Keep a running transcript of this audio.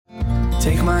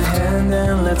Take my hand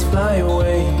and let's fly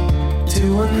away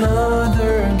to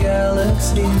another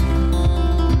galaxy.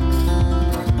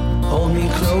 Hold me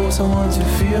close, I want to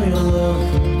feel your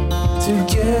love.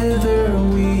 Together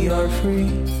we are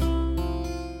free.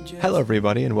 Hello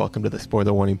everybody and welcome to the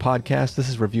Spoiler Warning Podcast. This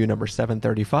is review number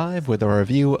 735 with a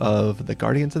review of The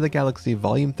Guardians of the Galaxy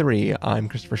Volume 3. I'm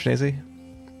Christopher Schnese.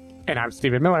 And I'm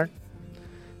Stephen Miller.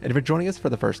 And if you're joining us for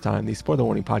the first time, the Spoiler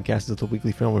Warning Podcast is a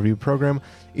weekly film review program.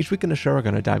 Each week in the show, we're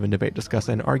going to dive in, debate, discuss,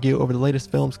 and argue over the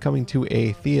latest films coming to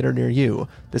a theater near you.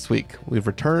 This week, we've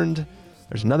returned.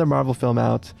 There's another Marvel film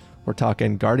out. We're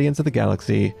talking Guardians of the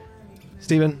Galaxy.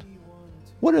 Stephen,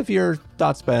 what have your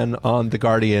thoughts been on the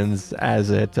Guardians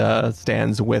as it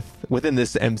stands within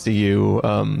this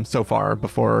MCU so far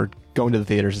before going to the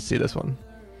theaters to see this one?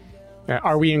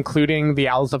 Are we including the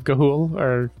Owls of Ga'Hoole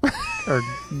or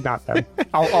not them?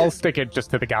 I'll stick it just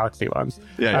to the Galaxy ones.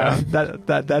 Yeah.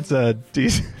 That's a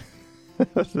DC.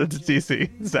 That's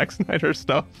DC. Zack Snyder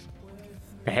stuff.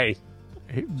 Hey,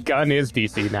 Gunn is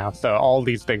DC now, so all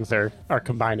these things are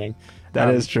combining.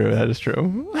 That is true. That is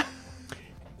true.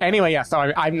 Anyway, yeah,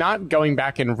 so I'm not going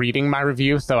back and reading my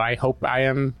review, so I hope I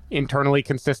am internally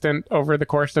consistent over the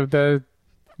course of the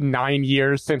 9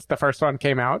 years since the first one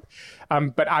came out.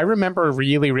 But I remember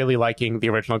really, really liking the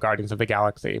original Guardians of the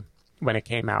Galaxy when it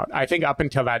came out. I think up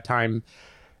until that time,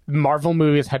 Marvel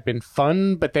movies had been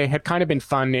fun, but they had kind of been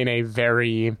fun in a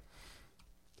very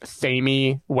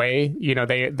samey way. You know,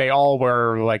 they all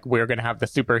were like, we're going to have the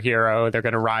superhero, they're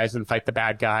going to rise and fight the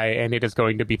bad guy, and it is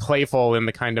going to be playful in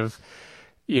the kind of,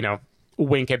 you know,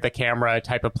 wink at the camera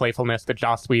type of playfulness that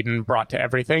Joss Whedon brought to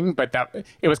everything, but that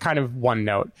it was kind of one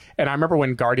note. And I remember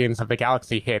when Guardians of the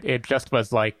Galaxy hit, it just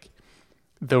was like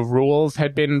the rules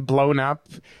had been blown up,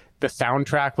 the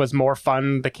soundtrack was more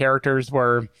fun, the characters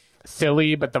were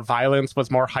silly, but the violence was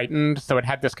more heightened, so it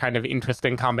had this kind of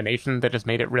interesting combination that just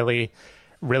made it really,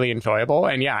 really enjoyable.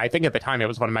 And yeah, I think at the time it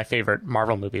was one of my favorite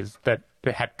Marvel movies that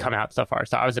had come out so far,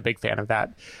 so I was a big fan of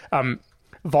that.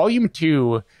 Volume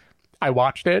 2, I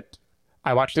watched it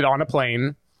on a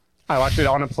plane. I watched it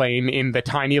on a plane in the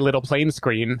tiny little plane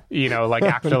screen, you know, like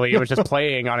actually it was just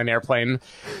playing on an airplane,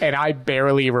 and I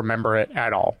barely remember it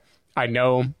at all. I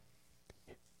know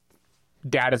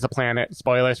Dad is a Planet,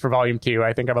 spoilers for Volume 2.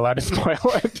 I think I'm allowed to spoil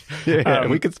it. Yeah,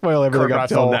 we could spoil everything Kurt up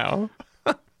till Russell.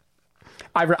 now.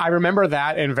 I remember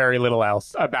that and very little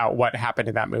else about what happened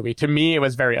in that movie. To me, it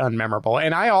was very unmemorable.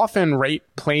 And I often rate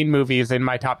plane movies in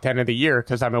my top 10 of the year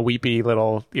because I'm a weepy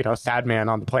little, you know, sad man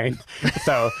on the plane.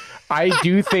 So I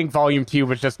do think Volume 2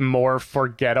 was just more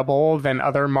forgettable than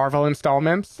other Marvel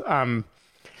installments.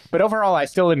 But overall, I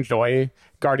still enjoy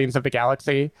Guardians of the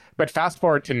Galaxy. But fast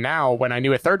forward to now, when I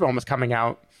knew a third one was coming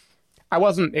out, I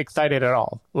wasn't excited at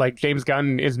all. Like, James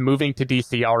Gunn is moving to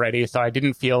DC already, so I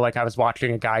didn't feel like I was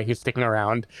watching a guy who's sticking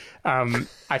around.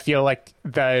 I feel like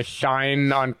the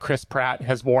shine on Chris Pratt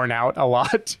has worn out a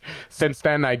lot since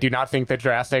then. I do not think the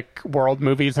Jurassic World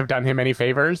movies have done him any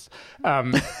favors.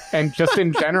 And just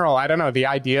in general, I don't know, the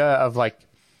idea of, like,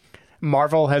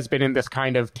 Marvel has been in this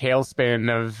kind of tailspin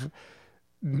of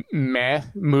meh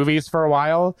movies for a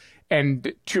while.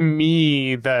 And to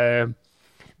me, the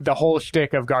whole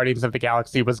shtick of Guardians of the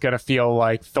Galaxy was going to feel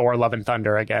like Thor: Love and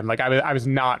Thunder again. Like I was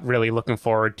not really looking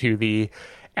forward to the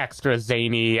extra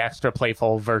zany, extra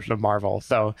playful version of Marvel.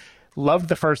 So loved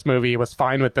the first movie, was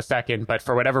fine with the second, but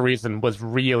for whatever reason was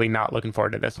really not looking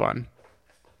forward to this one.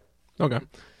 Okay.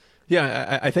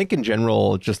 Yeah, I think in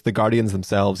general, just the Guardians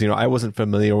themselves, you know, I wasn't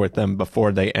familiar with them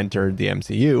before they entered the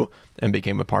MCU and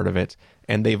became a part of it.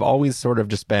 And they've always sort of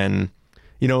just been,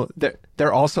 you know,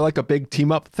 they're also like a big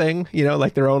team up thing, you know,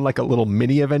 like their own like a little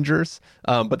mini Avengers.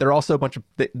 But they're also a bunch of,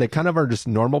 they kind of are just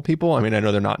normal people. I mean, I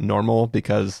know they're not normal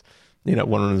because, you know,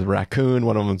 one of them is a raccoon,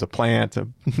 one of them is a plant,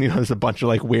 you know, there's a bunch of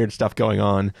like weird stuff going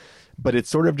on. But it's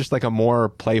sort of just like a more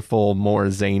playful,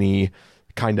 more zany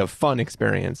kind of fun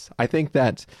experience. I think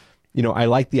that, you know, I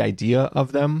like the idea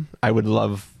of them. I would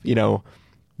love, you know,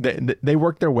 they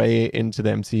work their way into the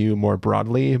MCU more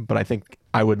broadly, but I think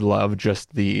I would love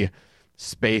just the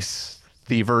space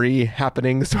thievery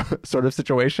happening sort of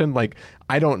situation. Like,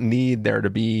 I don't need there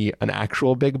to be an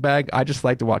actual big bag. I just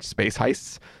like to watch space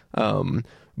heists.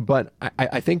 But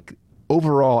I think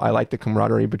overall, I like the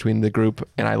camaraderie between the group,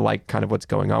 and I like kind of what's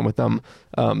going on with them.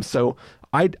 So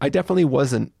I definitely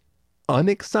wasn't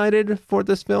unexcited for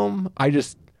this film. I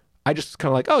just kind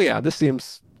of like, oh yeah, this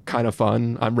seems kind of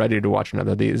fun. I'm ready to watch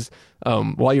another of these.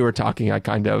 While you were talking, I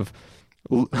kind of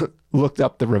looked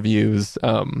up the reviews.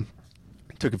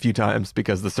 Took a few times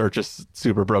because the search is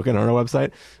super broken on our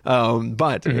website.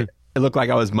 But it looked like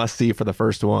I was must see for the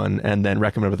first one and then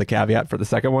recommended with a caveat for the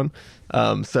second one.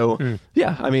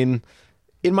 Yeah, I mean,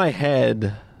 in my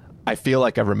head, I feel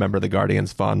like I remember the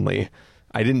Guardians fondly.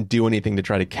 I didn't do anything to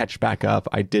try to catch back up.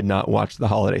 I did not watch the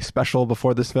holiday special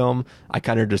before this film. I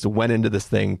kind of just went into this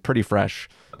thing pretty fresh.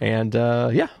 And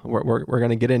yeah, we're going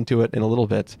to get into it in a little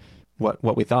bit,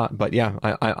 what we thought. But yeah,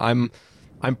 I'm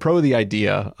pro the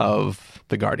idea of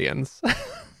the Guardians.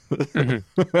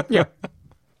 Mm-hmm. Yeah.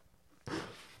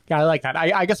 Yeah, I like that.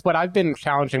 I guess what I've been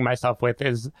challenging myself with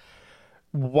is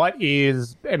what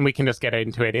is, and we can just get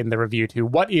into it in the review too,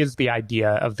 what is the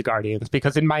idea of the Guardians?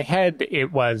 Because in my head,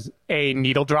 it was a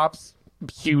needle drops,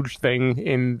 huge thing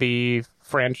in the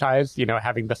franchise, you know,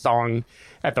 having the song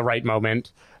at the right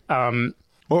moment.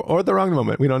 Or the wrong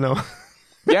moment. We don't know.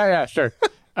 Yeah, sure.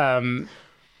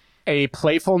 A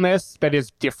playfulness that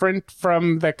is different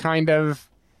from the kind of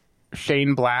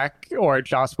Shane Black or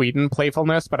Joss Whedon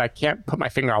playfulness, but I can't put my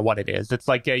finger on what it is. It's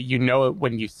like you know it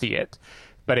when you see it,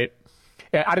 but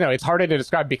I don't know. It's harder to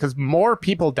describe because more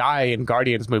people die in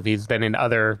Guardians movies than in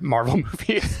other Marvel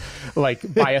movies,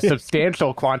 like by a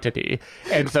substantial quantity.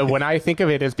 And so when I think of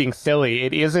it as being silly,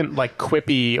 it isn't like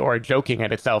quippy or joking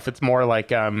at itself. It's more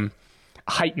like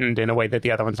heightened in a way that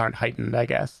the other ones aren't heightened, I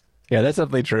guess. Yeah, that's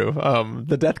definitely true.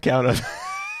 The death count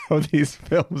of these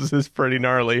films is pretty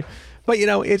gnarly. But you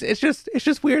know, it's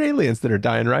just weird aliens that are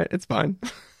dying, right? It's fine.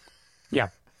 Yeah.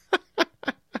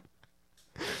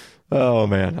 Oh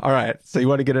man. All right. So you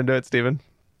want to get into it, Steven?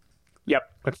 Yep.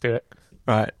 Let's do it.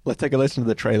 All right. Let's take a listen to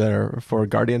the trailer for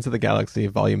Guardians of the Galaxy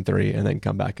Volume 3 and then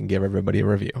come back and give everybody a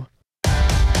review.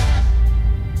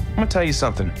 I'm gonna tell you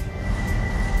something.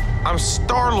 I'm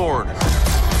Star-Lord.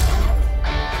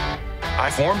 I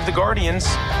formed the Guardians.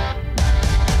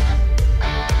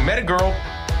 Met a girl,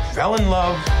 fell in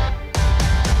love.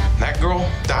 That girl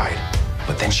died,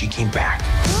 but then she came back.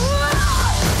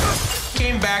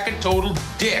 Came back a total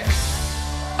dick.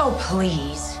 Oh,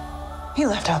 please. He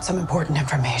left out some important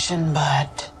information,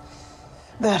 but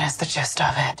that is the gist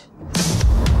of it.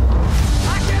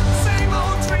 I get the same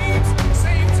old dreams,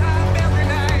 same time every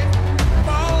night.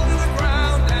 Fall to the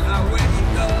ground and I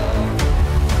wake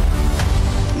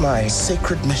up. My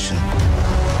sacred mission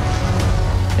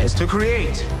Is to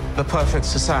create the perfect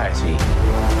society.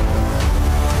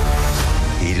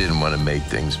 He didn't want to make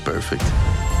things perfect.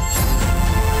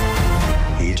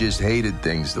 He just hated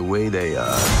things the way they are.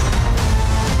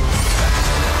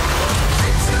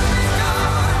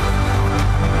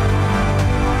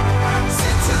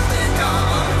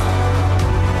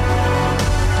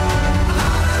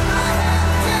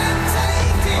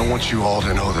 I want you all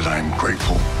to know that I'm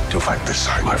grateful to fight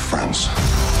beside my friends.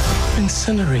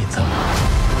 Incinerate them.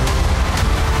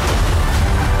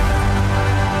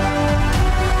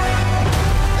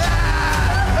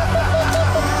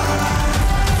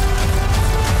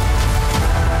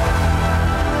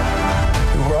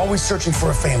 We were always searching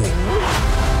for a family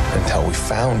until we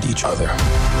found each other.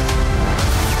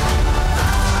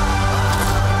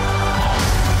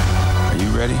 Are you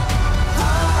ready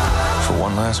for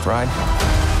one last ride?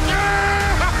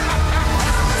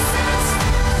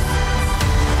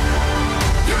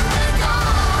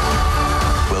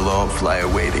 We'll all fly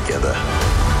away together.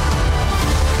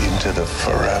 Into the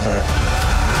forever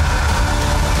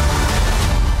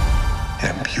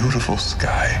and beautiful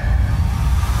sky.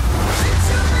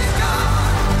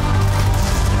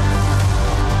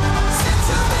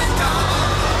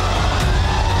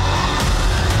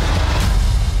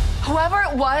 Whoever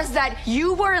it was that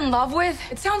you were in love with,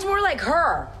 it sounds more like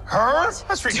her. Her?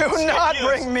 That's ridiculous. Do not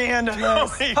bring me into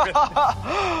this.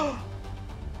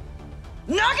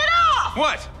 Knock it off!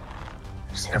 What?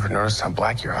 Just never noticed how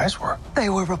black your eyes were. They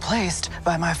were replaced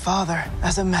by my father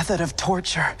as a method of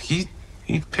torture. He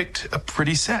picked a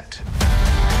pretty set.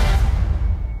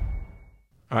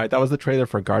 All right, that was the trailer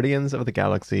for Guardians of the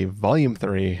Galaxy Volume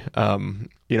 3.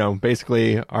 You know,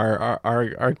 basically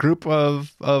our group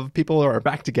of people are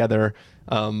back together,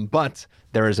 but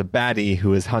there is a baddie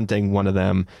who is hunting one of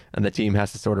them, and the team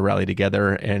has to sort of rally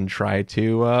together and try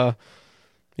to,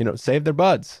 save their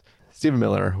buds. Stephen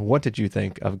Miller, what did you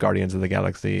think of Guardians of the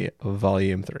Galaxy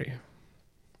Volume 3?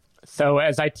 So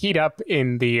as I teed up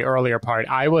in the earlier part,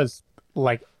 I was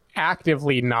like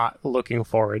actively not looking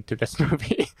forward to this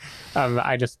movie.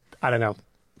 I don't know,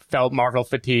 felt Marvel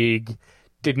fatigue,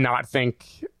 did not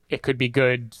think it could be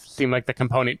good, seemed like the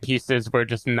component pieces were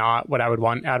just not what I would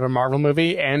want out of a Marvel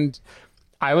movie, and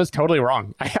I was totally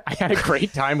wrong. I had a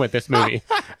great time with this movie.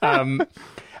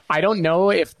 I don't know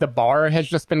if the bar has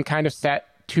just been kind of set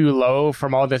too low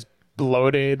from all this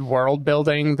bloated world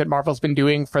building that Marvel's been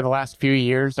doing for the last few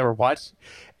years or what,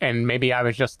 and maybe I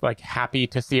was just like happy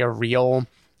to see a real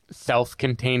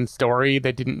self-contained story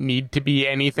that didn't need to be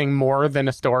anything more than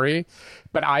a story.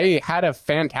 But I had a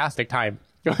fantastic time.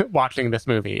 watching this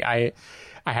movie. I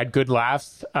had good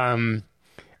laughs.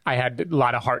 I had a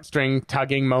lot of heartstring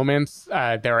tugging moments.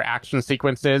 There are action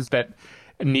sequences that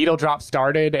needle drop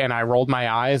started and I rolled my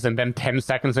eyes, and then 10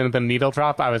 seconds into the needle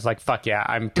drop, I was like, fuck yeah,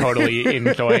 I'm totally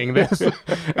enjoying this.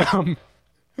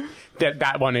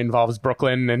 That one involves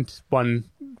Brooklyn and one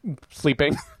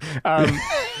sleeping.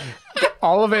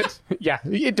 All of it, yeah.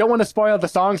 You don't want to spoil the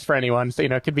songs for anyone, so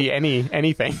it could be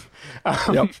anything.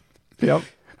 Yep.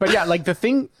 But yeah, like the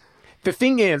thing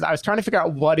is, I was trying to figure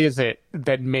out what is it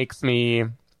that makes me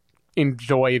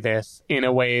enjoy this in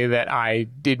a way that I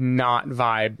did not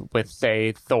vibe with,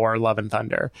 say, Thor: Love and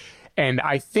Thunder. And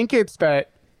I think it's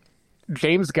that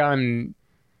James Gunn,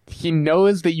 he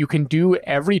knows that you can do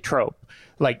every trope.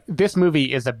 Like, this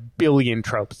movie is a billion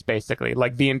tropes, basically.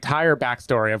 Like, the entire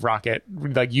backstory of Rocket,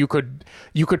 like, you could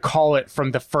call it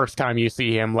from the first time you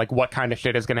see him, like, what kind of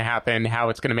shit is going to happen, how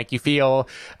it's going to make you feel.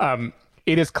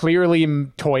 It is clearly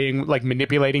toying, like,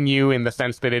 manipulating you in the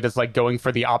sense that it is, like, going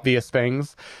for the obvious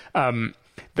things.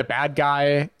 The bad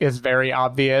guy is very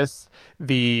obvious.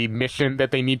 The mission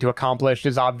that they need to accomplish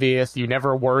is obvious. You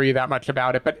never worry that much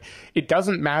about it. But it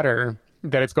doesn't matter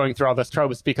that it's going through all those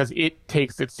tropes because it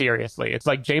takes it seriously. It's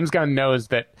like James Gunn knows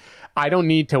that I don't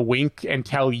need to wink and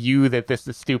tell you that this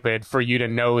is stupid for you to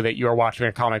know that you're watching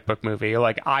a comic book movie.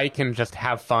 Like, I can just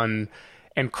have fun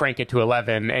and crank it to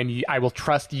 11, and I will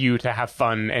trust you to have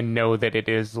fun and know that it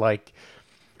is, like,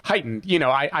 heightened.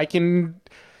 I can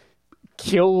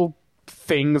kill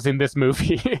things in this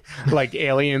movie, like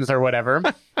aliens or whatever,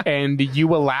 and you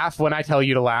will laugh when I tell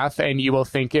you to laugh, and you will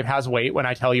think it has weight when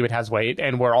I tell you it has weight,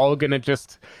 and we're all going to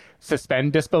just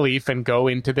suspend disbelief and go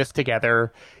into this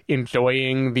together,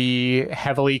 enjoying the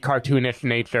heavily cartoonish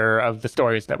nature of the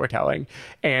stories that we're telling.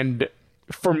 And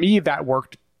for me, that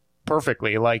worked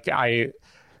perfectly. Like, I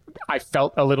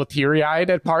felt a little teary-eyed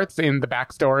at parts in the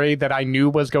backstory that I knew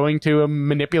was going to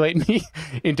manipulate me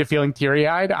into feeling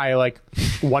teary-eyed. I, like,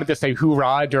 wanted to say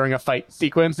hoorah during a fight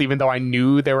sequence, even though I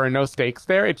knew there were no stakes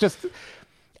there. I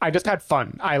just had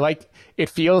fun. It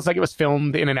feels like it was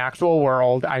filmed in an actual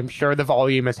world. I'm sure the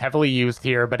volume is heavily used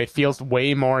here, but it feels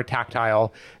way more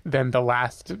tactile than the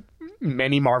last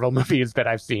many Marvel movies that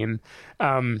I've seen.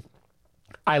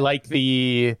 I like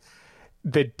the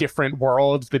different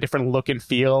worlds, the different look and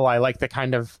feel. I like the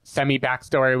kind of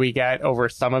semi-backstory we get over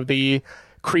some of the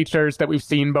creatures that we've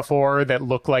seen before that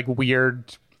look like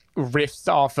weird riffs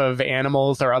off of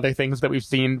animals or other things that we've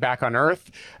seen back on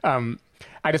Earth.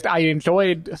 I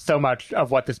enjoyed so much of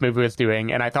what this movie was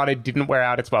doing, and I thought it didn't wear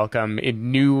out its welcome. It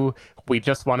knew we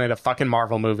just wanted a fucking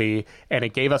Marvel movie, and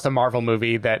it gave us a Marvel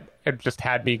movie that it just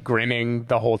had me grinning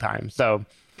the whole time. So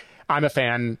I'm a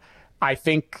fan. I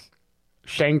think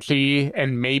Shang-Chi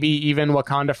and maybe even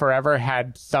Wakanda Forever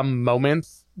had some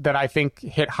moments that I think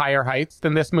hit higher heights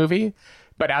than this movie.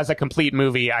 But as a complete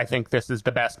movie, I think this is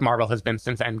the best Marvel has been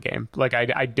since Endgame. Like,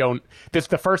 this is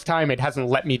the first time it hasn't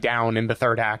let me down in the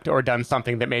third act or done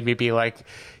something that made me be like,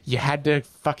 you had to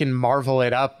fucking Marvel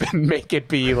it up and make it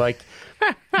be like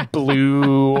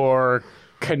blue or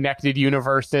connected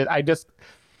universes.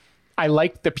 I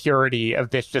like the purity of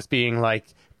this just being like,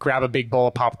 grab a big bowl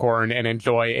of popcorn and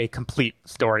enjoy a complete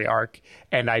story arc.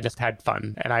 And I just had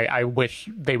fun. And I wish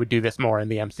they would do this more in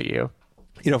the MCU.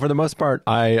 For the most part,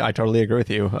 I totally agree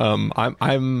with you. I'm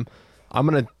going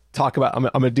to talk about, I'm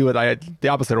going to do the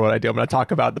opposite of what I do. I'm going to talk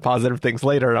about the positive things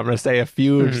later. And I'm going to say a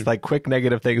few just like quick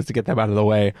negative things to get them out of the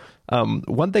way.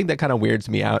 One thing that kind of weirds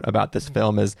me out about this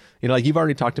film is, like you've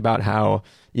already talked about how,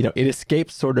 it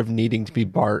escapes sort of needing to be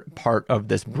part of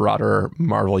this broader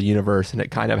Marvel universe. And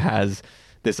it kind of has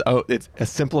it's a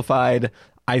simplified,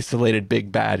 isolated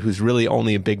big bad who's really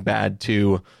only a big bad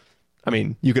to, I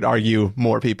mean, you could argue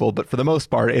more people, but for the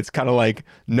most part, it's kind of like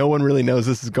no one really knows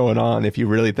this is going on if you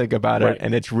really think about it. Right.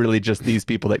 And it's really just these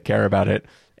people that care about it.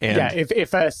 And yeah,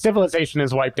 if a civilization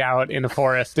is wiped out in a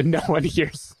forest and no one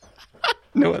hears,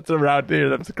 no one's around to hear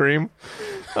them scream.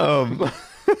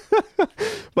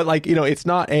 But like, it's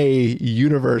not a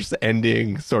universe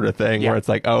ending sort of thing where it's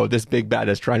like, oh, this big bad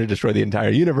is trying to destroy the entire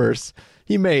universe.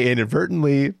 He may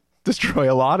inadvertently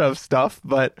destroy a lot of stuff,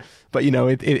 but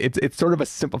it's sort of a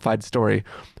simplified story.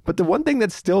 But the one thing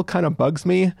that still kind of bugs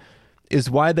me is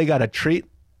why they got to treat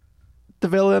the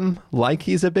villain like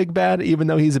he's a big bad, even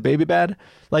though he's a baby bad.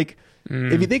 Like,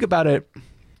 if you think about it,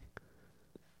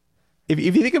 if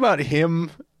you think about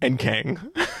him and Kang,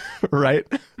 right?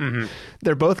 Mm-hmm.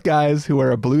 They're both guys who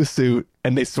wear a blue suit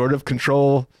and they sort of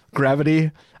control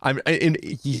gravity.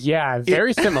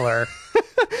 Very similar.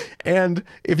 And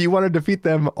if you want to defeat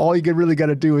them, all you really got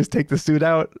to do is take the suit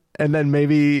out, and then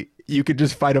maybe you could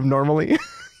just fight them normally.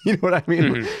 You know what I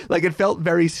mean? Like, it felt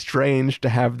very strange to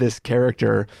have this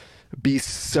character be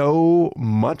so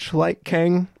much like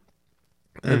Kang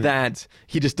that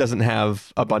he just doesn't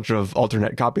have a bunch of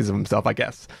alternate copies of himself, I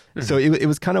guess. So it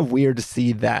was kind of weird to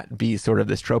see that be sort of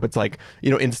this trope. It's like,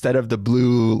 you know, instead of the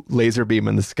blue laser beam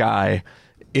in the sky,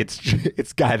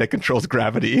 it's guy that controls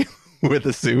gravity with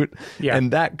a suit. Yeah.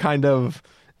 And that kind of,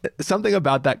 something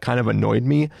about that kind of annoyed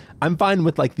me. I'm fine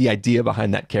with like the idea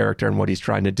behind that character and what he's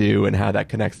trying to do and how that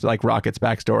connects to like Rocket's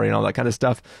backstory and all that kind of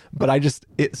stuff. But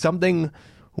something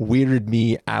weirded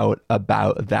me out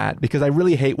about that, because I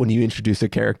really hate when you introduce a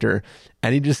character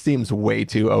and he just seems way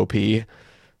too OP,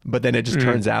 but then it just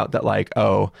turns out that like,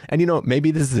 oh, and you know, maybe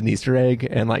this is an Easter egg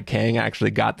and like Kang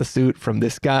actually got the suit from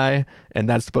this guy and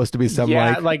that's supposed to be some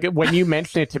like when you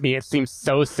mention it to me, it seems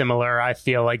so similar. I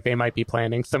feel like they might be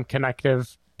planning some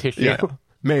connective tissue. Yeah.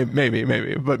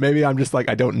 Maybe, but maybe I'm just like,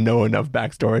 I don't know enough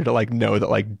backstory to like know that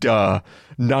like, duh,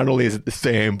 not only is it the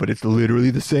same, but it's literally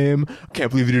the same.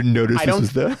 Can't believe you didn't notice this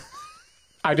was the...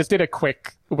 I just did a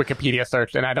quick Wikipedia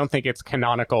search, and I don't think it's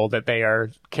canonical that they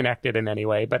are connected in any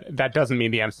way, but that doesn't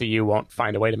mean the MCU won't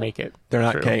find a way to make it They're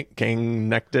not true.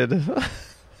 Kang-nected?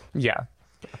 Yeah.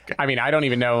 Okay. I mean, I don't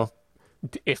even know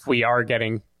if we are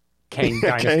getting Kang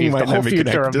Yeah, dynasties. Kang The might whole not be future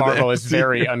connected of to the Marvel is MCU.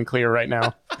 very unclear right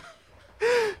now.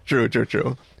 True.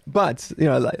 But, you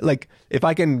know, like if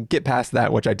I can get past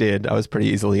that, which I did, I was pretty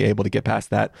easily able to get past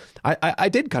that. I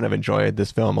did kind of enjoy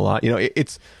this film a lot. You know,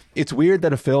 it's weird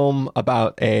that a film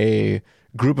about a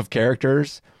group of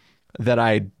characters that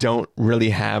I don't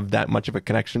really have that much of a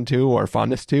connection to or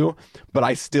fondness to, but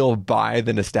I still buy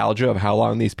the nostalgia of how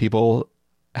long these people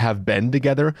have been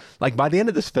together. Like by the end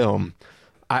of this film,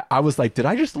 I was like, did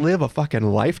I just live a fucking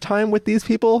lifetime with these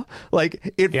people?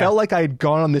 Like, it felt like I had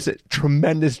gone on this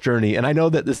tremendous journey. And I know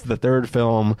that this is the third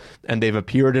film, and they've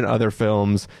appeared in other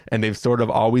films, and they've sort of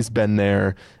always been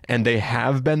there, and they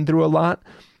have been through a lot.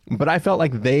 But I felt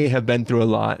like they have been through a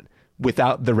lot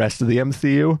without the rest of the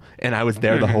MCU, and I was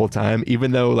there the whole time.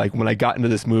 Even though, like, when I got into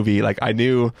this movie, like, I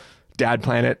knew Dad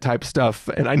Planet type stuff,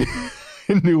 and I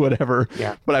knew whatever.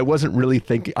 Yeah. But I wasn't really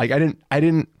thinking, like, I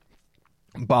didn't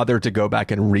bother to go back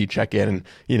and recheck in.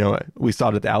 You know, we saw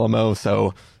it at the Alamo,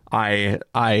 so I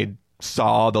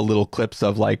saw the little clips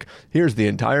of like, here's the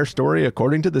entire story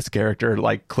according to this character,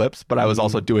 like clips, but I was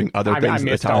also doing other things I at the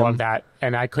missed time. all of that,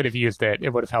 and I could have used it. It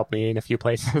would have helped me in a few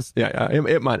places. Yeah,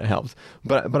 it might have helped.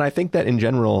 But I think that in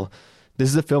general, this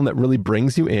is a film that really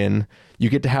brings you in. You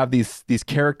get to have these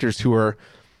characters who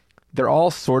they're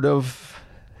all sort of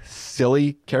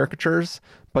silly caricatures,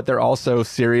 but they're also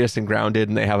serious and grounded,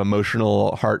 and they have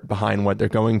emotional heart behind what they're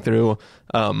going through.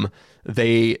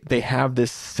 They have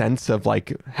this sense of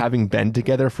like having been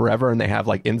together forever, and they have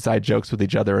like inside jokes with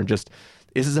each other, and just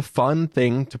this is a fun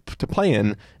thing to play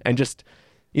in. And just,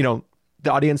 you know,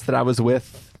 the audience that I was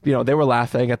with, you know, they were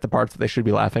laughing at the parts that they should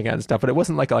be laughing at and stuff, but it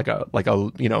wasn't like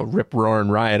a you know, rip roaring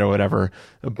riot or whatever.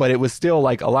 But it was still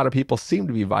like a lot of people seem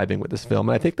to be vibing with this film,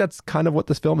 and I think that's kind of what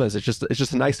this film is. It's just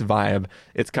a nice vibe.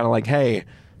 It's kind of like, hey,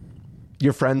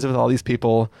 you're friends with all these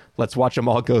people. Let's watch them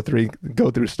all go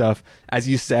through stuff. As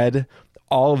you said,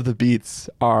 all of the beats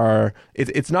are.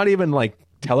 It's not even like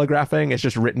telegraphing. It's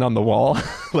just written on the wall.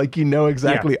 Like, you know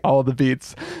exactly all the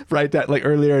beats, right? That like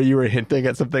earlier you were hinting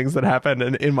at some things that happened,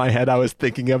 and in my head I was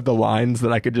thinking of the lines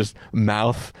that I could just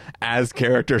mouth as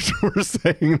characters were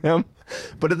saying them.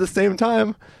 But at the same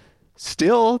time,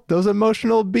 still those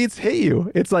emotional beats hit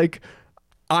you. It's like,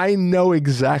 I know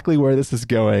exactly where this is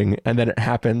going, and then it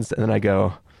happens, and then I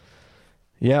go,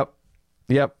 yep,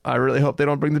 I really hope they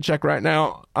don't bring the check right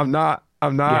now. I'm not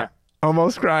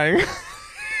almost crying.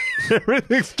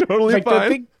 Everything's totally like,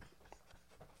 fine.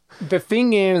 The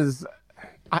thing is,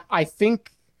 I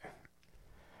think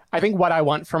what I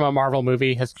want from a Marvel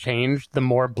movie has changed the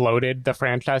more bloated the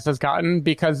franchise has gotten,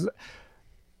 because,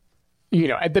 you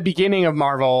know, at the beginning of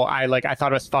Marvel, I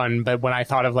thought it was fun, but when I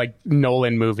thought of like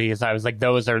Nolan movies, I was like,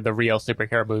 those are the real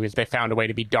superhero movies. They found a way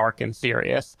to be dark and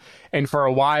serious. And for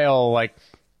a while, like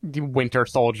Winter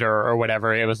Soldier or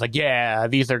whatever, it was like, yeah,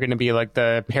 these are going to be like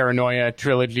the Paranoia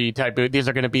trilogy type. These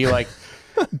are going to be like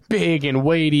big and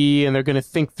weighty, and they're going to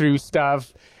think through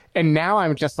stuff. And now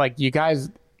I'm just like, you guys,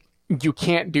 you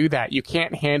can't do that. You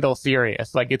can't handle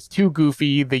serious. Like, it's too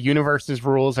goofy. The universe's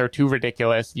rules are too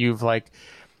ridiculous. You've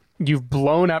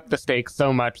blown up the stakes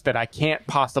so much that I can't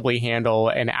possibly handle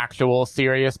an actual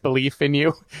serious belief in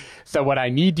you. So what I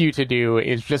need you to do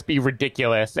is just be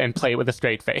ridiculous and play it with a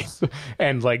straight face.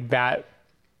 And like that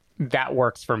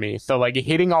works for me. So like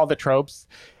hitting all the tropes,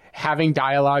 having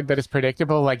dialogue that is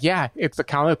predictable, like, yeah, it's a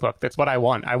comic book. That's what I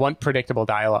want. I want predictable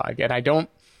dialogue. And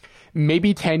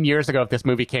maybe 10 years ago, if this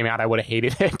movie came out, I would have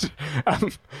hated it.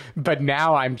 But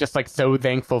now I'm just like so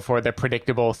thankful for the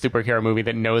predictable superhero movie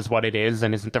that knows what it is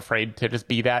and isn't afraid to just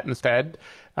be that instead.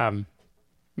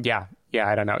 Yeah,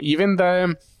 I don't know. Even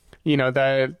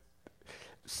the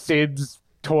Sid's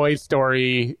Toy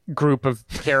Story group of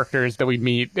characters that we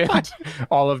meet, and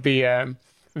all of the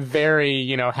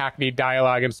very, hackneyed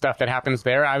dialogue and stuff that happens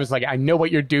there, I was like, I know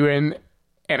what you're doing,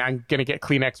 and I'm going to get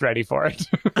Kleenex ready for it.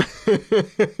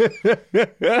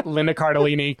 Linda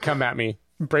Cardellini, come at me.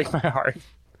 Break my heart.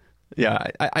 Yeah,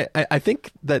 I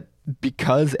think that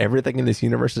because everything in this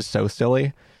universe is so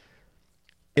silly,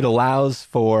 it allows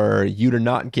for you to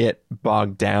not get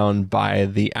bogged down by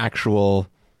the actual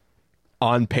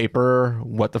on paper,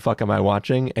 what the fuck am I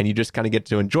watching? And you just kind of get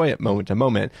to enjoy it moment to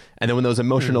moment. And then when those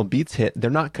emotional beats hit, they're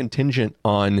not contingent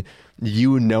on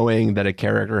you knowing that a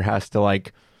character has to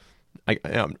like, I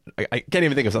can't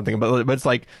even think of something, but it's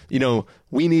like,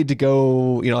 we need to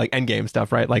go, like Endgame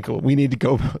stuff, right? Like we need to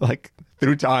go like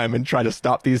through time and try to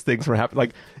stop these things from happening.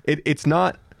 Like it's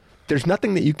not, there's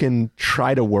nothing that you can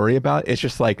try to worry about. It's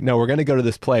just like, no, we're going to go to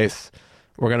this place.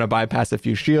 We're going to bypass a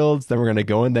few shields. Then we're going to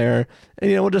go in there and,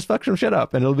 we'll just fuck some shit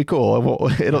up and it'll be cool.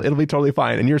 It'll be totally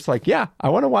fine. And you're just like, yeah, I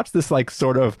want to watch this like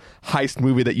sort of heist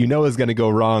movie that is going to go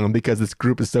wrong because this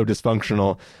group is so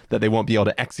dysfunctional that they won't be able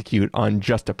to execute on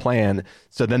just a plan.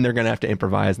 So then they're going to have to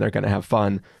improvise and they're going to have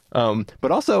fun.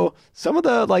 But also some of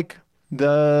the like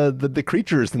the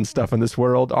creatures and stuff in this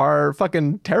world are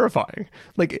fucking terrifying.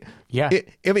 Like, yeah,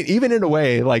 I mean, even in a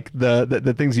way, like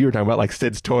the things you were talking about, like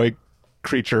Sid's toy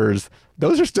creatures,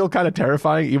 those are still kind of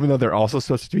terrifying, even though they're also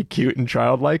supposed to be cute and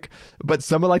childlike. But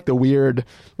some of like the weird,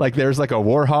 like there's like a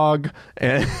warhog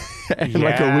and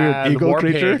like a weird eagle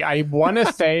creature. Pig. I want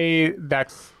to say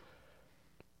that's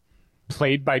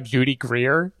played by Judy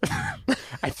Greer.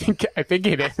 I think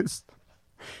it is.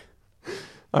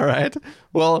 All right.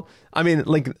 Well, I mean,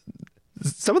 like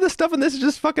some of the stuff in this is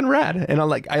just fucking rad, and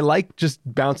I like just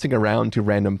bouncing around to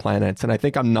random planets, and I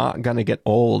think I'm not gonna get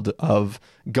old of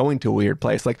going to a weird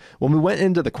place. Like when we went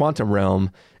into the quantum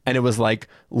realm, and it was like,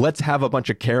 let's have a bunch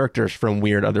of characters from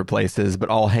weird other places, but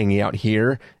all hanging out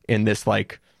here in this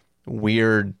like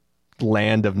weird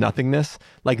land of nothingness.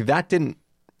 Like that didn't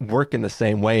work in the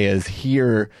same way as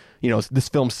here. This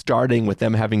film starting with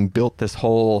them having built this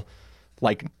whole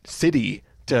like city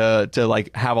to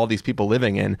like have all these people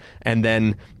living in, and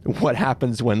then what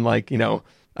happens when like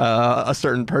a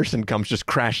certain person comes just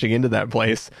crashing into that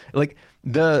place. Like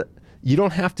you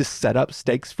don't have to set up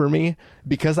stakes for me,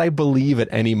 because I believe at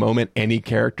any moment any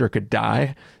character could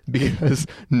die, because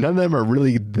none of them are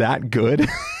really that good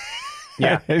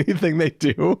at anything they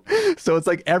do. So it's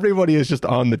like everybody is just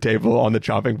on the table, on the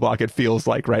chopping block, it feels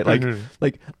like, right? Like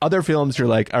like other films you're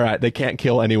like, all right, they can't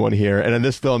kill anyone here, and in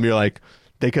this film you're like,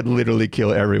 they could literally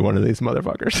kill every one of these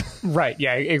motherfuckers. Right.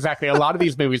 Yeah, exactly. A lot of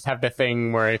these movies have the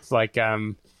thing where it's like,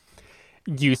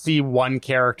 you see one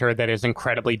character that is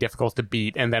incredibly difficult to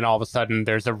beat, and then all of a sudden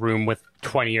there's a room with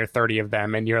 20 or 30 of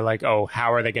them, and you're like, oh,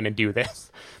 how are they going to do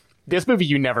this? This movie,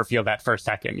 you never feel that for a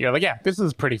second. You're like, yeah, this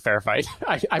is a pretty fair fight.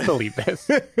 I believe this.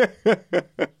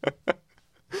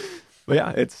 But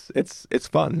yeah, it's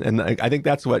fun, and I think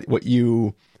that's what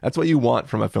you want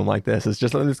from a film like this. Is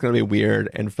just something that's going to be weird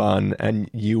and fun, and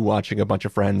you watching a bunch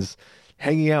of friends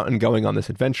hanging out and going on this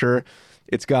adventure.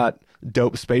 It's got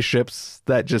dope spaceships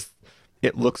that just,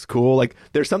 it looks cool. Like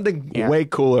there's something way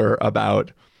cooler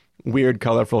about weird,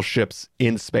 colorful ships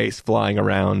in space flying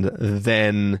around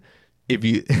than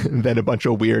than a bunch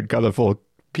of weird, colorful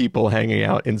people hanging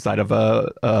out inside of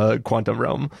a quantum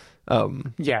realm.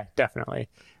 Yeah, definitely.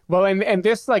 Well, and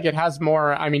this, like, it has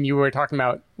more, I mean, you were talking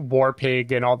about War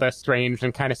Pig and all the strange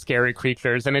and kind of scary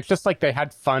creatures, and it's just like they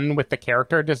had fun with the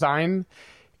character design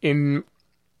in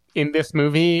this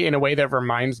movie in a way that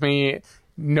reminds me,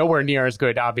 nowhere near as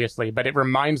good, obviously, but it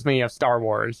reminds me of Star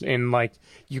Wars. In like,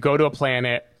 you go to a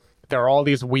planet, there are all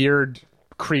these weird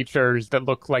creatures that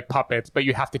look like puppets, but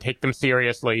you have to take them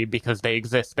seriously because they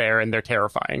exist there and they're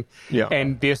terrifying. Yeah.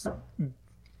 And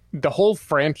the whole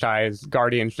franchise,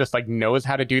 Guardians, just like knows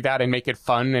how to do that and make it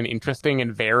fun and interesting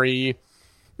and vary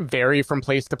from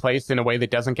place to place in a way that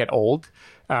doesn't get old.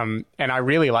 And I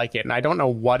really like it. And I don't know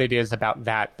what it is about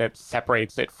that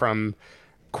separates it from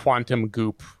quantum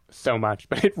goop so much,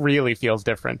 but it really feels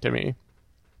different to me.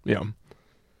 Yeah.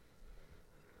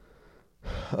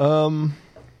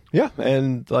 Yeah,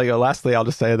 and like lastly, I'll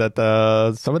just say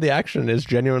that some of the action is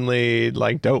genuinely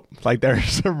like dope. Like there's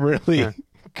some really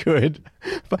good.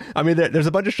 I mean, there's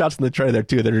a bunch of shots in the trailer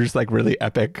too that are just like really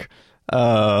epic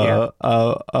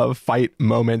fight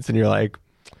moments, and you're like,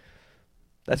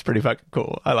 That's pretty fucking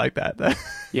cool. I like that.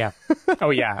 Yeah. Oh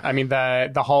yeah. I mean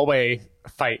the hallway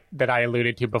fight that I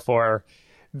alluded to before,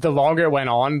 the longer it went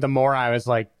on, the more I was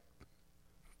like,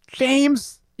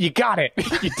 James, you got it.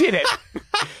 You did it.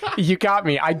 You got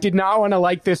me. I did not want to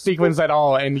like this sequence at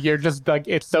all, and you're just like,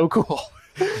 it's so cool.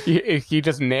 He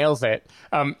just nails it.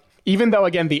 Even though,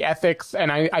 again, the ethics, and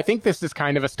I think this is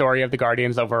kind of a story of the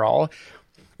Guardians overall,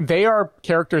 they are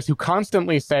characters who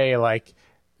constantly say, like,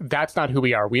 that's not who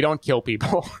we are. We don't kill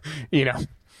people. You know,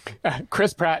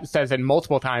 Chris Pratt says it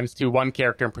multiple times to one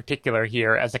character in particular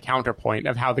here as a counterpoint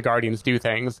of how the Guardians do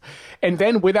things. And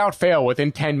then without fail,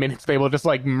 within 10 minutes, they will just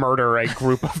like murder a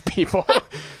group of people.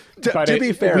 To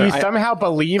be fair, we somehow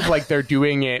believe like they're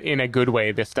doing it in a good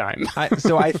way this time.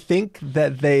 So I think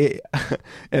that they,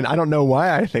 and I don't know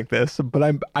why I think this,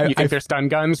 but You think they're stun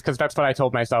guns? Because that's what I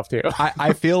told myself too.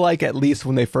 I feel like at least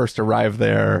when they first arrive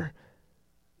there,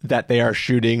 that they are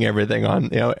shooting everything on,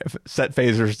 you know, set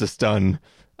phasers to stun,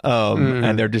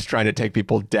 and they're just trying to take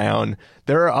people down.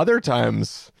 There are other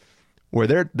times where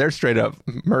they're straight up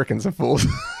murking some fools.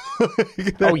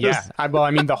 Oh yeah. Well,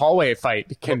 I mean, the hallway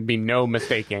fight can be no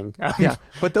mistaking. Yeah,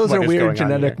 but those are weird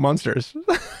genetic monsters.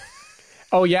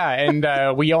 Oh yeah,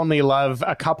 and we only love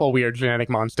a couple weird genetic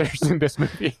monsters in this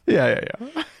movie. Yeah.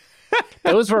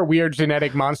 Those were weird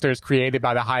genetic monsters created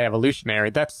by the High Evolutionary.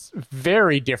 That's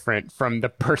very different from the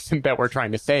person that we're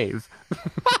trying to save.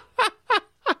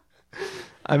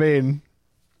 I mean,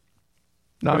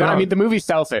 I mean, the movie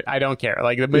sells it. I don't care.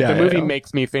 Like the movie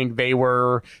makes me think they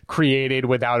were created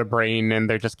without a brain and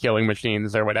they're just killing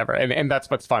machines or whatever. And that's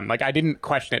what's fun. Like I didn't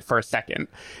question it for a second.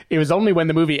 It was only when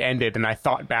the movie ended and I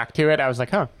thought back to it, I was like,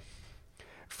 huh.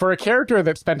 For a character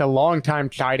that spent a long time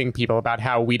chiding people about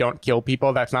how we don't kill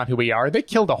people, that's not who we are, they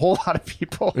killed a whole lot of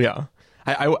people. Yeah.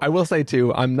 I will say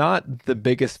too, I'm not the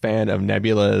biggest fan of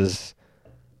Nebula's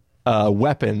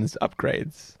weapons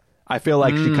upgrades. I feel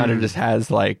like she kind of just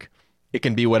has like, it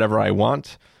can be whatever I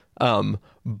want.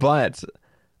 But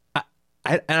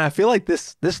I feel like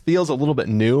this feels a little bit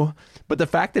new, but the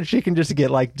fact that she can just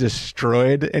get like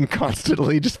destroyed and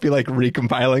constantly just be like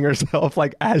recompiling herself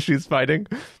like as she's fighting,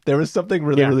 there was something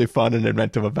really fun and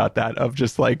inventive about that, of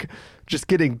just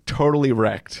getting totally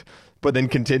wrecked, but then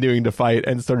continuing to fight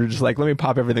and sort of just like, let me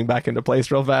pop everything back into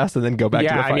place real fast and then go back to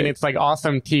the fight. I mean, it's like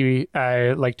awesome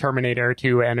like Terminator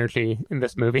 2 energy in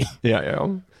this movie. Yeah.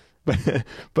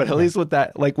 But at least with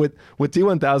that, like with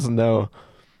T-1000 though,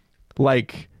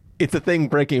 like it's a thing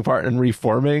breaking apart and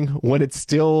reforming when it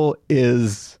still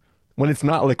is, when it's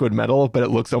not liquid metal, but it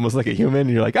looks almost like a human, and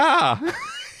you're like,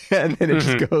 and then it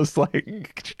just goes like,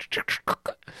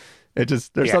 it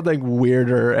just, there's something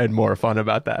weirder and more fun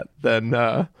about that than,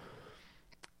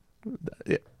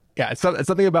 it's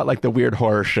something about like the weird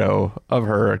horror show of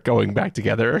her going back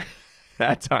together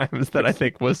at times that I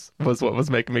think was what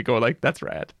was making me go like, that's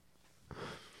rad.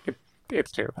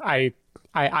 It's true. I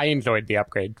enjoyed the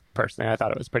upgrade personally. I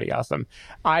thought it was pretty awesome.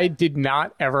 I did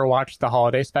not ever watch the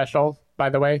holiday special, by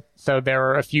the way. So there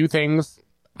are a few things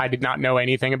I did not know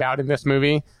anything about in this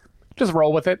movie. Just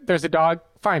roll with it. There's a dog.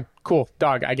 Fine. Cool.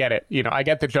 Dog. I get it. You know, I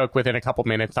get the joke within a couple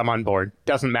minutes. I'm on board.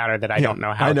 Doesn't matter that I don't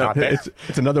know how it got there.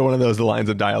 It's another one of those lines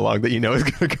of dialogue that you know is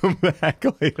going to come back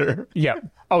later. Yeah.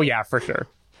 Oh yeah, for sure.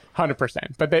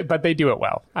 100%, but they do it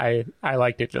well. I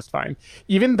liked it just fine.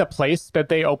 Even the place that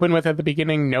they open with at the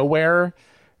beginning, Nowhere,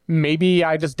 maybe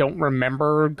I just don't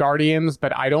remember Guardians,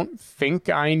 but I don't think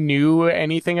I knew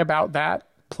anything about that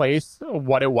place,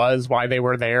 what it was, why they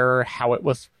were there, how it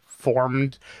was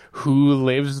formed, who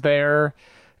lives there.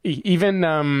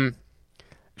 Even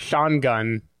Sean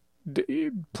Gunn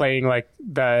playing like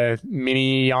the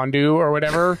mini Yondu or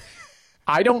whatever.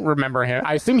 I don't remember him.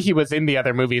 I assume he was in the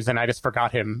other movies and I just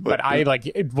forgot him. But I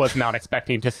was not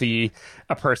expecting to see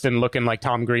a person looking like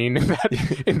Tom Green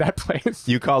in that place.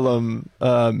 You call him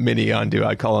Mini Yondu.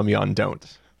 I call him Yon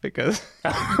Don't, because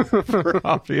for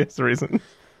obvious reasons.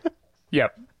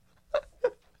 Yep.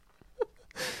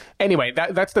 Anyway,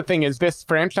 that's the thing, is this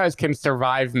franchise can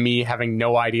survive me having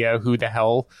no idea who the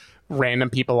hell random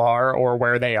people are or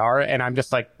where they are. And I'm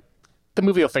just like, the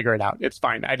movie will figure it out. It's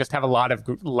fine. I just have a lot of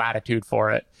latitude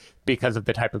for it because of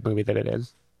the type of movie that it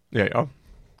is. Yeah.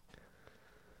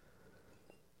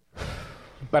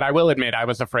 But I will admit, I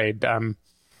was afraid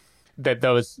that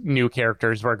those new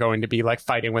characters were going to be like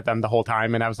fighting with them the whole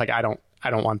time, and I was like, I don't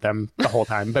want them the whole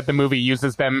time. But the movie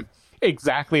uses them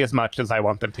exactly as much as I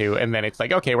want them to, and then it's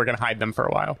like, okay, we're going to hide them for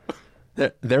a while.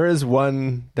 There is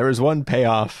one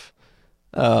payoff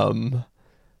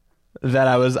that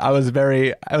I was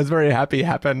very happy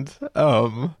happened.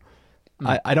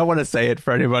 I don't want to say it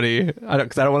for anybody.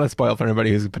 Because I don't want to spoil for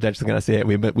anybody who's potentially going to see it.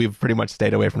 We've pretty much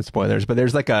stayed away from spoilers. But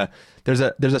there's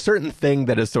a certain thing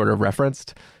that is sort of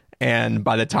referenced, and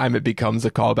by the time it becomes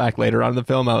a callback later on in the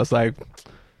film, I was like,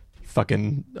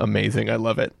 fucking amazing! I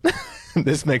love it.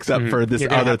 This makes up for this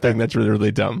other thing that's really,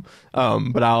 really dumb.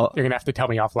 But you're gonna have to tell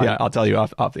me offline. Yeah, I'll tell you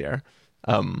off the air.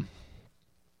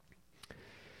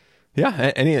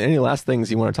 Yeah. Any last things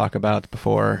you want to talk about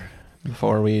before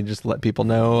we just let people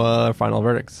know final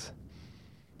verdicts?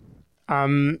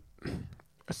 So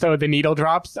the needle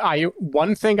drops.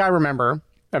 One thing I remember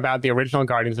about the original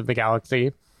Guardians of the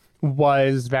Galaxy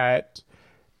was that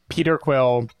Peter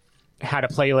Quill had a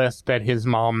playlist that his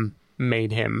mom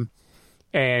made him,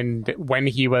 and when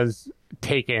he was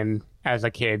taken as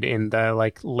a kid in the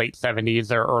late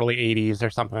 70s or early 80s or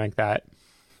something like that,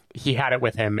 he had it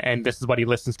with him, and this is what he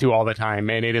listens to all the time,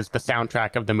 and it is the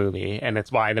soundtrack of the movie, and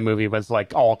it's why the movie was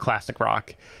all classic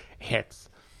rock hits.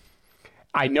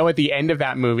 I know at the end of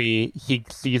that movie he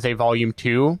sees a volume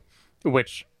 2,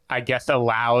 which I guess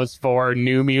allows for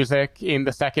new music in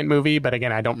the second movie, but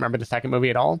again, I don't remember the second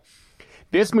movie at all.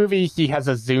 This movie, he has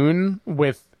a Zune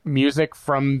with music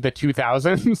from the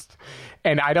 2000s,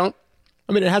 and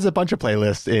it has a bunch of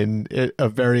playlists in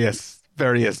various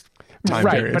time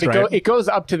periods, but it goes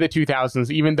up to the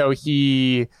 2000s, even though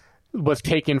he was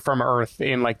taken from Earth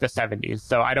in the 70s.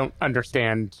 So I don't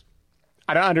understand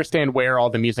where all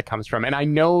the music comes from. And I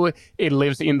know it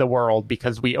lives in the world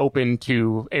because we open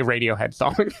to a Radiohead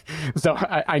song. So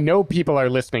I know people are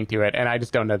listening to it, and I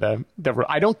just don't know the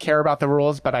I don't care about the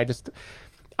rules, but I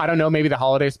don't know, maybe the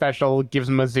holiday special gives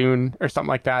them a Zune or something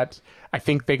like that. I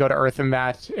think they go to Earth in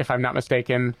that, if I'm not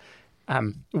mistaken.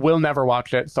 We'll never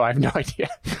watch it, so I have no idea.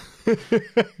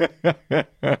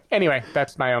 Anyway,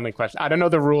 that's my only question. I don't know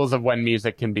the rules of when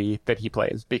music can be that he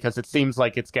plays, because it seems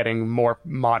like it's getting more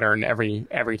modern every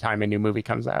time a new movie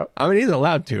comes out. I mean, he's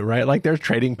allowed to, right? There's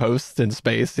trading posts in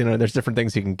space. There's different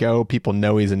things he can go. People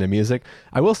know he's into music.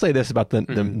 I will say this about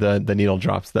the needle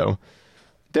drops, though.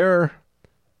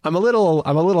 I'm a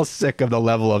little sick of the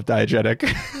level of diegetic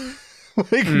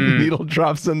needle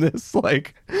drops in this.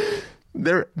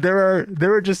 There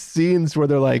are just scenes where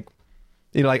they're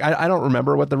I don't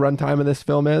remember what the runtime of this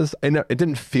film is. I know it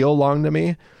didn't feel long to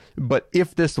me, but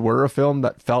if this were a film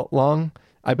that felt long,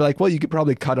 I'd be well, you could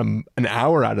probably cut an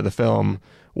hour out of the film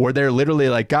where they're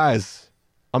literally guys,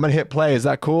 I'm going to hit play. Is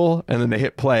that cool? And then they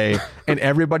hit play and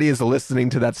everybody is listening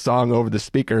to that song over the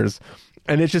speakers.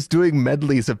 And it's just doing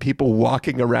medleys of people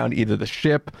walking around either the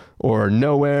ship or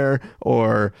nowhere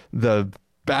or the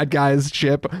bad guy's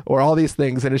ship or all these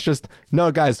things. And it's just,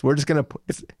 no, guys, we're just going to,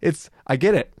 I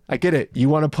get it. You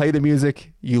want to play the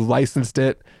music. You licensed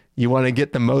it. You want to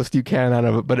get the most you can out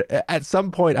of it. But at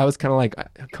some point I was kind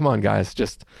of come on, guys,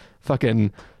 just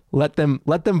fucking let them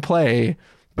play,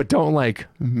 but don't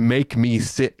make me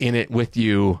sit in it with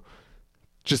you.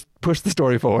 Just push the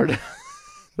story forward.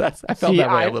 I felt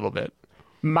that way a little bit.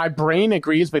 My brain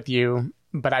agrees with you,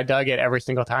 but I dug it every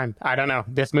single time. I don't know.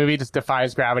 This movie just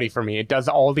defies gravity for me. It does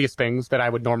all these things that I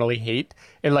would normally hate.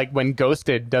 And when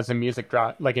Ghosted does a music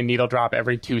drop, a needle drop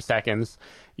every 2 seconds,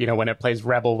 when it plays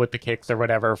Rebel with the kicks or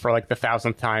whatever for the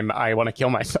 1,000th time, I want to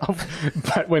kill myself.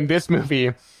 But when this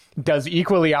movie does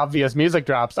equally obvious music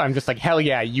drops, I'm just hell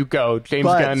yeah, you go. James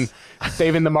Gunn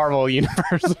saving the Marvel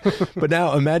universe. But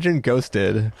now imagine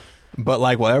Ghosted, but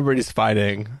while everybody's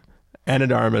fighting, Ana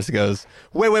de Armas goes,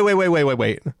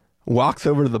 wait. Walks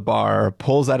over to the bar,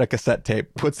 pulls out a cassette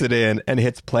tape, puts it in, and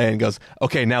hits play and goes,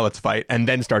 okay, now let's fight, and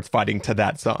then starts fighting to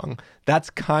that song.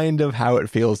 That's kind of how it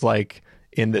feels like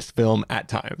in this film at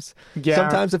times. Yeah,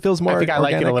 sometimes it feels more I think I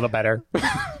organic. like it a little better.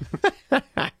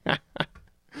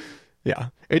 Yeah,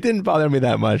 it didn't bother me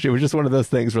that much. It was just one of those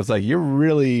things where it's you're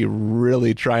really,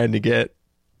 really trying to get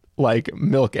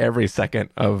milk every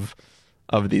second of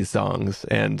these songs,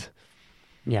 and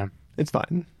yeah, it's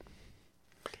fine.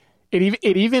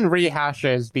 It even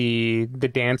rehashes the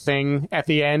dancing at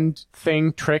the end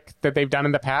trick that they've done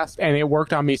in the past, and it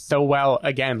worked on me so well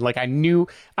again. I knew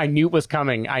it was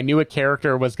coming. I knew a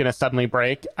character was going to suddenly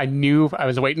break. I knew I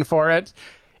was waiting for it.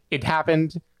 It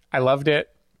happened. I loved it.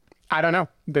 I don't know.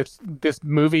 This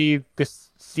movie,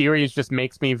 this series just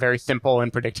makes me very simple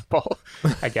and predictable,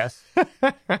 I guess.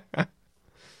 But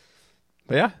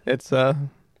yeah, it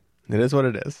is what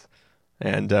it is.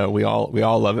 And we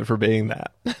all love it for being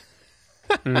that.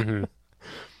 Mm-hmm.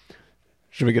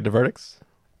 Should we get to verdicts?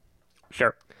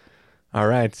 Sure. All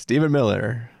right, Stephen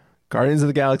Miller, Guardians of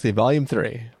the Galaxy Volume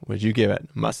 3. Would you give it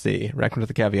must see, recommend with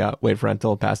the caveat, wait for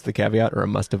rental, pass the caveat, or a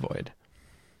must avoid?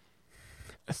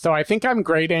 So I think I'm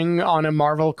grading on a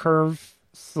Marvel curve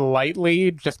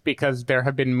slightly, just because there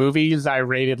have been movies I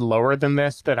rated lower than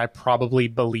this that I probably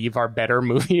believe are better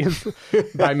movies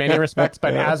by many respects.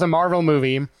 But as a Marvel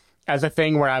movie, as a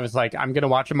thing where I was like, I'm going to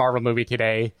watch a Marvel movie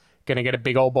today, going to get a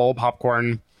big old bowl of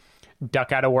popcorn,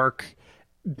 duck out of work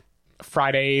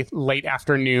Friday late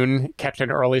afternoon, catch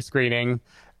an early screening.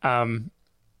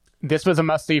 This was a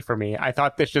must-see for me. I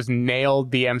thought this just nailed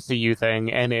the MCU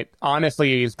thing, and it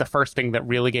honestly is the first thing that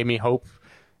really gave me hope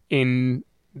in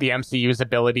the MCU's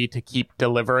ability to keep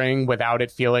delivering without it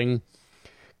feeling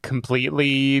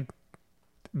completely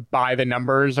by the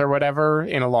numbers or whatever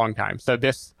in a long time. So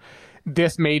this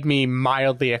made me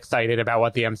mildly excited about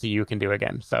what the MCU can do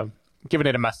again. So giving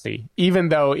it a must-see, even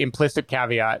though implicit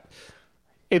caveat,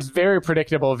 it's very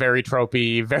predictable, very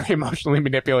tropey, very emotionally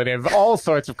manipulative, all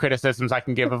sorts of criticisms I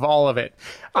can give of all of it.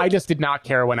 I just did not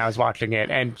care when I was watching it.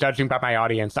 And judging by my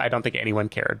audience, I don't think anyone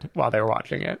cared while they were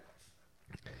watching it.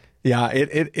 Yeah,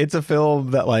 it's a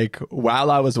film that, like, while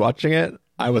I was watching it,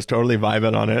 I was totally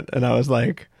vibing on it. And I was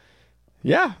like,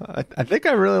 yeah, I think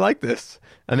I really like this.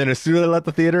 And then as soon as I left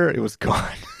the theater, it was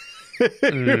gone.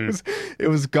 It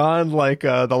was gone like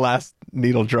the last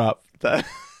needle drop of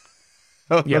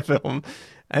the film.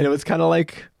 And it was kind of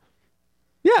like,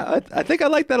 yeah, I think I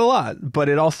like that a lot. But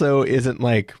it also isn't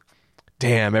like,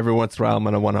 damn, every once in a while I'm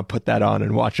going to want to put that on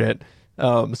and watch it.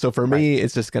 So for me,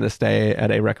 it's just going to stay at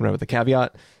a recommend with a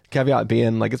caveat. Caveat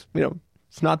being, like, it's, you know,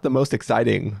 it's not the most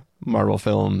exciting Marvel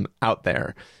film out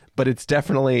there, but it's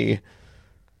definitely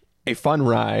a fun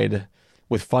ride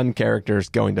with fun characters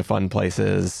going to fun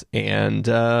places. And,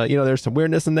 you know, there's some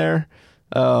weirdness in there.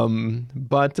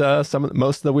 But most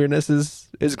of the weirdness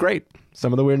is great.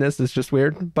 Some of the weirdness is just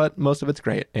weird, but most of it's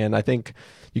great. And I think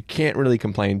you can't really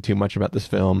complain too much about this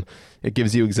film. It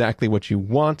gives you exactly what you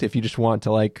want if you just want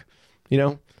to, like, you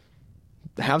know,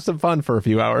 have some fun for a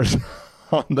few hours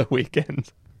on the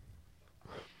weekend.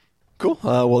 Cool.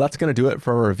 Well, that's going to do it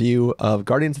for a review of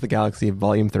Guardians of the Galaxy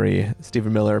Volume 3.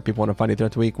 Stephen Miller, people want to find you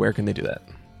throughout the week. Where can they do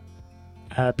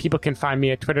that? People can find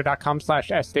me at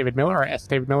twitter.com/sdavidmiller or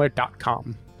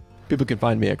sdavidmiller.com. People can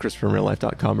find me at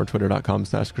ChristopherInRealLife.com or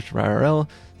Twitter.com/ChristopherIRL.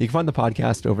 You can find the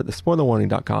podcast over at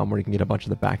thespoilerwarning.com, where you can get a bunch of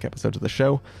the back episodes of the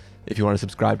show. If you want to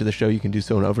subscribe to the show, you can do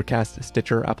so on Overcast,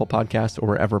 Stitcher, Apple Podcasts, or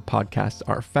wherever podcasts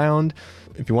are found.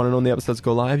 If you want to know when the episodes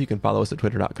go live, you can follow us at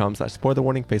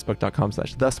Twitter.com/SpoilerWarning,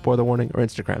 Facebook.com/TheSpoilerWarning, or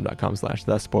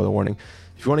Instagram.com/TheSpoilerWarning.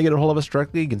 If you want to get a hold of us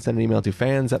directly, you can send an email to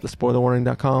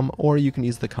fans@thespoilerwarning.com, or you can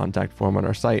use the contact form on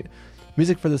our site.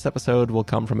 Music for this episode will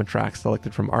come from a track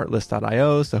selected from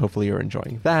Artlist.io, so hopefully you're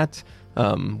enjoying that.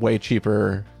 Way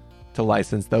cheaper to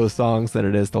license those songs than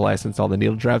it is to license all the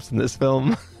needle drops in this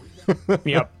film.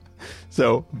 Yep.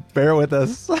 So bear with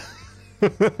us.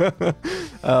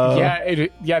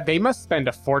 Yeah, they must spend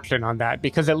a fortune on that,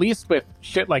 because at least with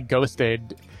shit like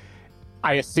Ghosted,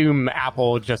 I assume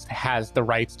Apple just has the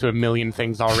rights to a million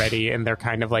things already, and they're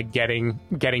kind of like getting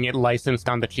it licensed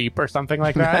on the cheap or something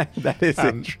like that. That is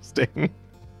interesting.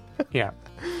 Yeah.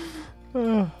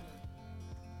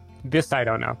 This I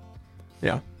don't know.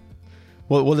 Yeah.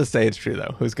 Well, we'll just say it's true,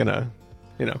 though. Who's gonna,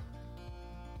 you know,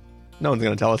 no one's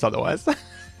gonna tell us otherwise.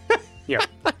 Yeah.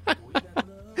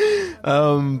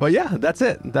 But yeah, that's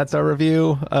it. That's our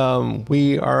review.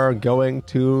 We are going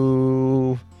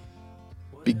to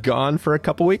be gone for a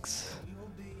couple weeks.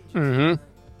 Mm-hmm.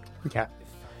 Yeah.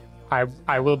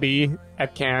 I will be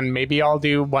at Cannes. Maybe I'll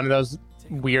do one of those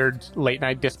weird late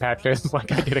night dispatches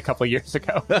like I did a couple years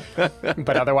ago.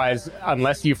 But otherwise,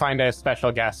 unless you find a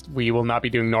special guest, we will not be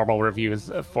doing normal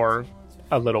reviews for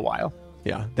a little while.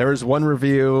 Yeah, there is one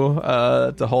review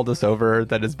to hold us over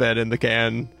that has been in the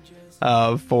can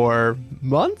for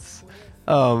months.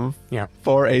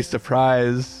 For a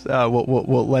surprise,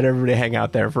 we'll let everybody hang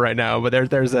out there for right now. But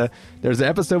there's an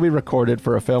episode we recorded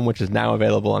for a film which is now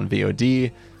available on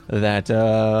VOD that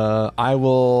I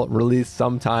will release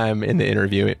sometime in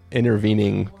the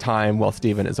intervening time while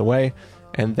Steven is away,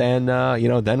 and then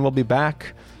then we'll be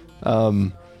back.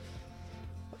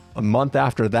 A month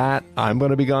after that, I'm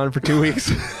going to be gone for 2 weeks.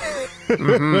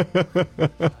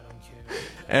 Mm-hmm.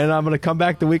 And I'm going to come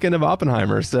back the weekend of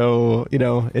Oppenheimer. So,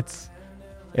 there's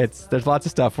lots of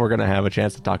stuff we're going to have a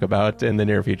chance to talk about in the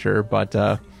near future. But,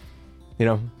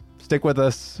 stick with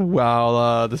us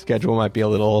while the schedule might be a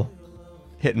little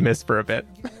hit and miss for a bit.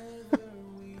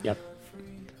 Yep.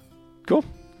 Cool.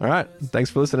 All right. Thanks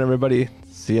for listening, everybody.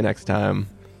 See you next time.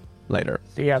 Later.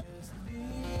 See ya.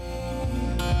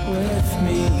 With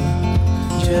me,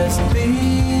 just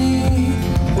be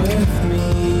with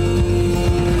me.